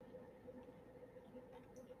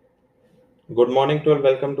Good morning to all.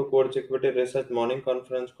 Welcome to Coach Equity Research Morning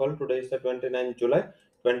Conference Call. Today is the 29th July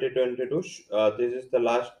 2022. This is the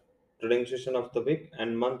last trading session of the week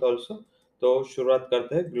and month also. तो शुरुआत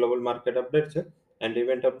करते हैं global market update से and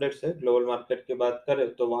event update से। Global market की बात करें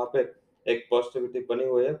तो वहाँ पे एक पॉजिटिविटी बनी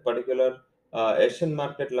हुई है। पर्टिकुलर एशियन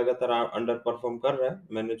मार्केट लगातार अंडर परफॉर्म कर रहा है।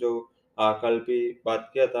 मैंने जो कल भी बात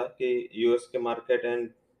किया था कि यूएस के मार्केट एंड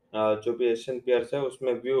जो भी एशियन पेयर्स है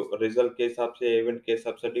उसमें व्यू रिजल्ट के हिसाब से इवेंट के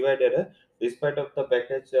हिसाब से डिवाइडेड है। Despite of the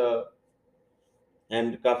package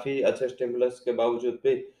and काफ़ी अच्छे स्टिमुलस के बावजूद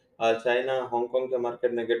भी चाइना हांगकांग के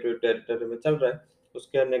मार्केट नेगेटिव टेरिटरी में चल रहा है।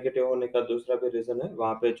 उसके नेगेटिव होने का दूसरा भी रीज़न है,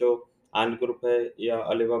 वहाँ पे जो आंट ग्रुप है या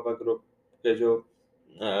अलीबाबा ग्रुप के जो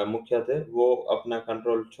मुखिया थे, वो अपना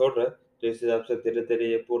कंट्रोल छोड़ रहे हैं। तो इस हिसाब से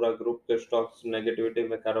धीरे-धीरे ये पूरा ग्रुप के स्टॉक्स नेगेटिविटी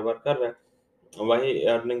में कारोबार कर रहा है। वहीं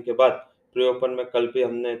अर्निंग के बाद प्री ओपन में कल भी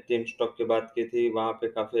हमने 3 स्टॉक की बात की थी, वहाँ पे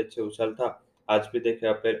काफ़ी अच्छे उछाल था। आज भी देखें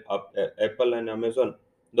एप्पल एंड अमेज़न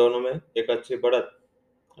दोनों में एक अच्छी बढ़त।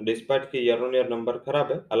 डिस्पाइट कि ईयर ऑन ईयर नंबर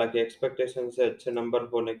खराब है, हालाँकि एक्सपेक्टेशन से अच्छे नंबर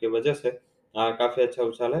होने की वजह से काफ़ी अच्छा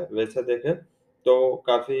उछाल है। वैसे देखें तो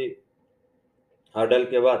काफ़ी हर्डल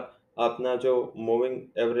के बाद अपना जो मूविंग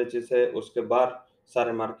एवरेजेस है उसके बाहर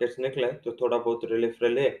सारे मार्केट्स निकले तो थोड़ा बहुत रिलीफ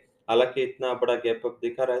रही है। हालाँकि इतना बड़ा गैप अप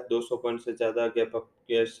दिखा रहा है, 200 पॉइंट से ज़्यादा गैप अप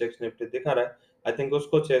के सेक्स निफ्टी दिखा रहा है। आई थिंक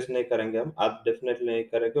उसको चेज़ नहीं करेंगे हम, आज डेफिनिटली नहीं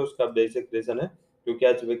करेंगे। उसका बेसिक रीज़न है क्योंकि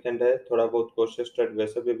आज वीकेंड है, थोड़ा बहुत कोशिश ट्रेड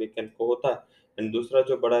वैसे भी वीकेंड को होता है। एंड दूसरा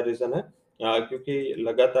जो बड़ा रीज़न है क्योंकि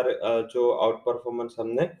लगातार जो आउट परफॉर्मेंस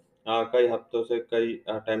हमने कई हफ्तों से कई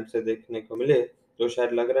टाइम से देखने को मिले, तो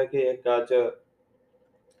शायद लग रहा है कि एक आज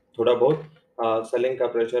थोड़ा बहुत सेलिंग का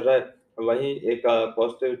प्रेशर रहा है। वहीं एक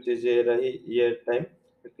पॉज़िटिव चीज़ ये रही ये टाइम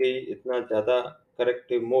कि इतना ज़्यादा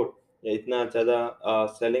करेक्टिव मूड या इतना ज़्यादा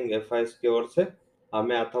सेलिंग एफआईज़ की ओर से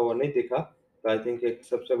हमें आता हुआ नहीं दिखा। तो आई थिंक एक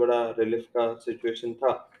सबसे बड़ा रिलीफ़ का सिचुएशन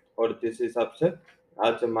था और जिस हिसाब से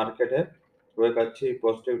आज मार्केट है, वो एक अच्छी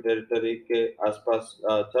पॉज़िटिव टेरिटरी के आस-पास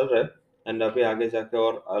चल रहा है एंड अभी आगे जाके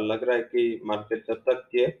और लग रहा है कि मार्केट जब तक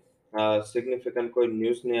ये सिग्निफिकेंट कोई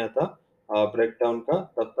न्यूज़ नहीं आता ब्रेकडाउन का,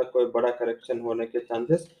 तब तक कोई बड़ा करेक्शन होने के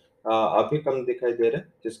चांसेस अभी कम दिखाई दे रहे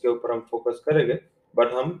हैं, जिसके ऊपर हम फोकस करेंगे।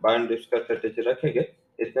 बट हम बाय एंड डिप्स का स्ट्रैटेजी रखेंगे।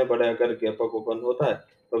 इतने बड़े अगर गैप अप ओपन होता है,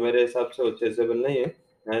 तो मेरे हिसाब से वो चेज़ेबल नहीं है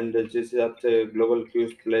एंड जिस हिसाब से ग्लोबल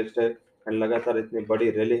क्यूज़ प्लेस्ड है एंड लगातार इतनी बड़ी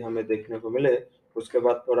रैली हमें देखने को मिले, उसके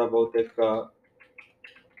बाद थोड़ा बहुत एक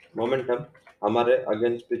मोमेंटम हमारे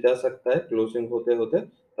अगेंस्ट भी जा सकता है क्लोजिंग होते-होते।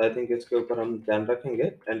 तो आई थिंक इसके ऊपर हम ध्यान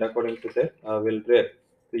रखेंगे and according to that will trade.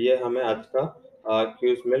 तो ये हमें आज का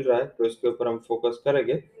क्यूज़ मिल रहा है, तो इसके ऊपर हम फोकस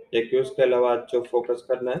करेंगे। ये क्यूज़ के अलावा आज जो फोकस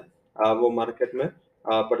करना है वो मार्केट में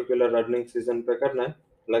पर्टिकुलर अर्निंग सीज़न पे करना है।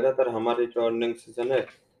 लगातार हमारी जो अर्निंग सीज़न है,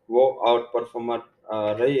 वो आउट परफॉर्मर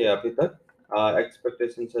रही है अभी तक।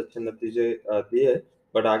 एक्सपेक्टेशन से अच्छे नतीजे दिए,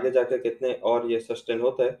 बट आगे जाके कितने और ये सस्टेन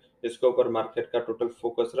होता है, इसके ऊपर मार्केट का टोटल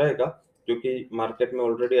फोकस रहेगा क्योंकि मार्केट में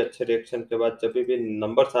ऑलरेडी अच्छे रिएक्शन के बाद जब भी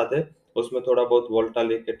नंबर्स आते हैं, उसमें थोड़ा बहुत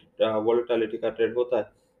वोलेटिलिटी का ट्रेड होता है।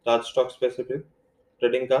 तो आज स्टॉक स्पेसिफिक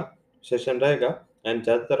ट्रेडिंग का सेशन रहेगा एंड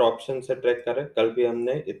ज़्यादातर ऑप्शन से ट्रेड करें। कल भी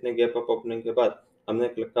हमने इतने गैप अप ओपनिंग के बाद हमने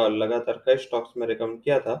लगातार कई स्टॉक्स में रिकमेंड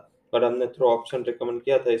किया था, पर हमने थ्रू ऑप्शन रिकमेंड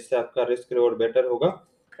किया था। इससे आपका रिस्क रिवॉर्ड बेटर होगा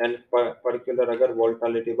एंड पर्टिकुलर अगर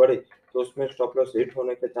वोलेटिलिटी बढ़ी, तो उसमें स्टॉप लॉस हिट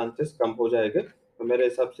होने के चांसेस कम हो जाएँगे। तो मेरे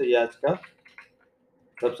हिसाब से ये आज का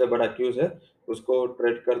सबसे बड़ा क्यूज़ है, उसको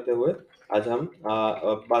ट्रेड करते हुए आज हम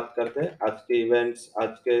बात करते हैं आज के इवेंट्स,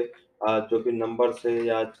 आज के जो भी नंबर्स है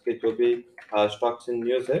या आज के जो भी स्टॉक्स इन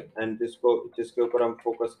न्यूज़ है एंड जिसके ऊपर हम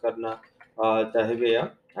फ़ोकस करना चाहेंगे या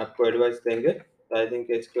आपको एडवाइस देंगे। तो आई थिंक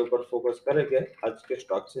इसके ऊपर फ़ोकस करेंगे आज के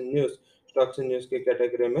स्टॉक्स इन न्यूज़ की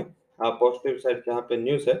कैटेगरी में पॉजिटिव साइड जहाँ पे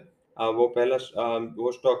न्यूज़ है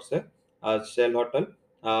वो स्टॉक्स है Chalet hotel,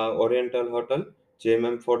 oriental hotel,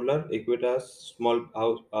 JMM फॉडलर, Equitas,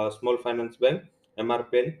 small finance bank,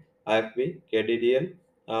 MRPL, IFB, KDDL,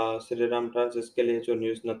 Shriram trans इसके लिए जो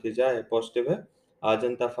न्यूज़ नतीजा है पॉजिटिव है।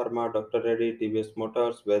 Ajanta pharma, doctor Reddy, TVS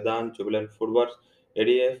motors, Vedanta, Jubilant foodworks,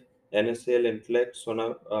 ADF, NSCL, intellect, Sona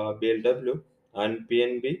BLW and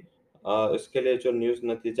PNB इसके लिए जो न्यूज़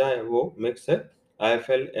नतीजा है वो मिक्स है।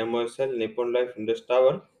 IFL, MOSL, Nippon life, Indus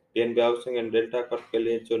tower, PNB housing and delta corp के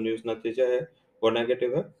लिए जो न्यूज़ नतीजा है वो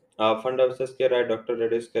नेगेटिव है। फंड हाउसेस के राय डॉक्टर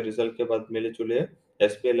रेड्डीज के रिजल्ट के बाद मिली-जुली है।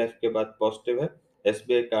 एसबीआई लाइफ के बाद पॉजिटिव है।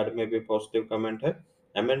 एसबीआई कार्ड में भी पॉजिटिव कमेंट है।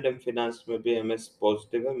 एम&एम फाइनेंस में भी एमएस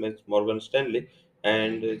पॉजिटिव है, मीन्स मॉर्गन स्टैनली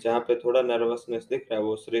एंड जहाँ पे थोड़ा नर्वसनेस दिख रहा है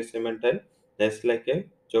वो श्री सीमेंट एंड नेस्ले के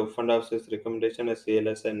जो फंड हाउसेस रिकमेंडेशन है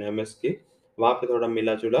सीएलएस एंड एमएस की, वहाँ पे थोड़ा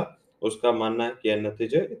मिला-जुला उसका मानना है कि ये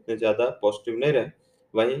नतीजे इतने ज़्यादा पॉजिटिव नहीं रहे।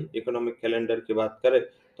 वहीं इकोनॉमिक कैलेंडर की बात करें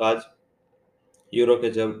तो आज यूरो के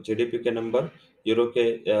जब जीडीपी के नंबर, यूरो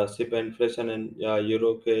के सीपीआई इन्फ्लेशन एंड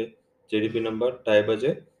यूरो के जीडीपी नंबर 2:30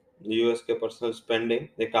 बजे। यूएस के पर्सनल स्पेंडिंग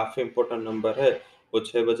ये काफी इंपॉर्टेंट नंबर है, वो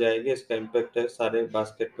 6 बजे आएगी। इसका इम्पैक्ट है सारे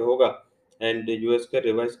बास्केट पे होगा। एंड यूएस के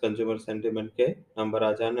रिवाइज कंज्यूमर सेंटीमेंट के नंबर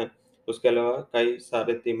आ जाना है। उसके अलावा कई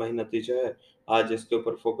सारे तिमाही नतीजे हैं, आज इसके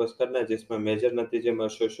ऊपर फोकस करना है, जिसमें मेजर नतीजे में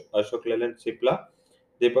अशोक लेलैंड सिप्ला,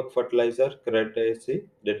 दीपक fertiliser, क्रेटेसी,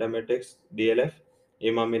 Datamatics, DLF,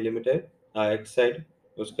 Emami limited, Exide,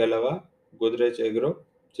 उसके अलावा गोदरेज एग्रो,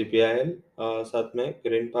 जीपीआईएल, साथ में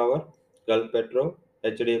green power, gulf petro,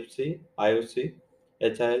 HDFC, IOC,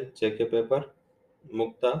 HIL, जेके पेपर,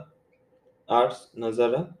 मुक्ता आर्ट्स,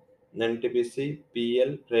 नजारा, NTPC,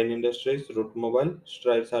 PL, rain industries, root mobile,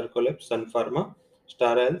 STRIDE सार्कोलेप, sun pharma,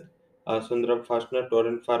 star health, Sundaram fastener,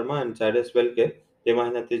 Torrent pharma and Zydus well के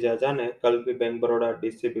तिमाही नतीजे जाने। कल भी bank Baroda,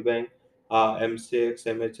 DCB bank, MCX,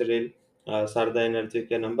 MH rail, Sharda energy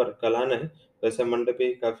के number कल आने हैं। वैसे मंडे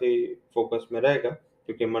भी काफी फोकस में रहेगा,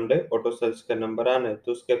 क्योंकि मंडे ऑटो सेल्स के नंबर आने हैं,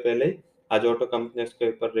 तो उसके पहले ही आज ऑटो कंपनीज के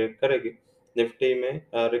ऊपर रेट करेगी। निफ्टी में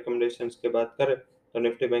रिकमेंडेशंस की बात करें तो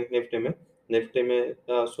निफ्टी बैंक निफ्टी में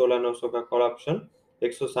 16,900 का कॉल ऑप्शन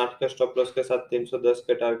 160 के स्टॉप लॉस के साथ 310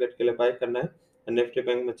 के टारगेट के लिए बाय करना है। निफ्टी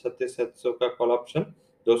बैंक में 36,700 का कॉल ऑप्शन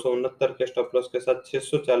 269 के स्टॉप लॉस के साथ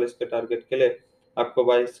 640 के टारगेट के लिए आपको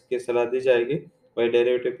बाय की सलाह दी जाएगी। वही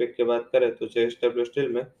डेरिवेटिव पिक की बात करें तो जेएसडब्ल्यू स्टील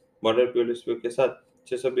में मॉडरेट बुलिश व्यू के साथ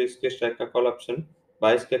 620 के स्ट्राइक का कॉल ऑप्शन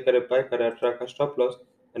 22 के करीब बाय करें, 18 का स्टॉप लॉस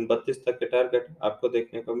एंड 32 तक के टारगेट आपको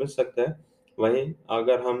देखने को मिल सकता है। वहीं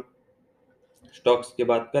अगर हम स्टॉक्स की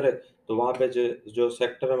बात करें तो वहाँ पे जो जो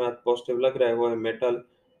सेक्टर हमें पॉजिटिव लग रहा है वो है metal,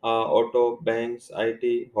 auto, banks,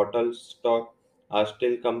 IT, hotel stock,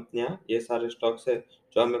 steel कंपनियां, ये सारे स्टॉक्स है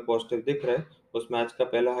जो हमें पॉजिटिव दिख रहे हैं। उसमें आज का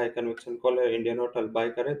पहला हाई कन्विक्शन कॉल है इंडियन होटल, बाय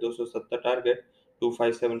करें 270 टारगेट,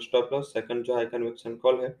 257 स्टॉप लॉस। सेकंड जो हाई कन्विक्शन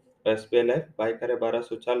कॉल है एसबीआई लाइफ, बाय करें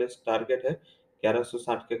 1240 टारगेट है,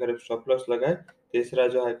 1160 के करीब स्टॉप लॉस लगाए। तीसरा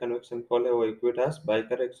जो हाई कन्विक्शन कॉल है वो इक्विटास, बाय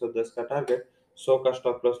करें 110 का टारगेट, 100 का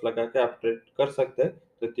स्टॉप लॉस लगा के आप ट्रेड कर सकते हैं।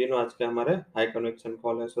 तो तीनों आज के हमारे हाई कन्विक्शन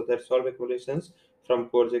कॉल है। So that's all recommendations from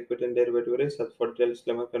Core's Equity and Derivative Research. For detailed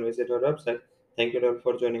disclaimer, can visit our website. Thank you all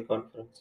for joining conference.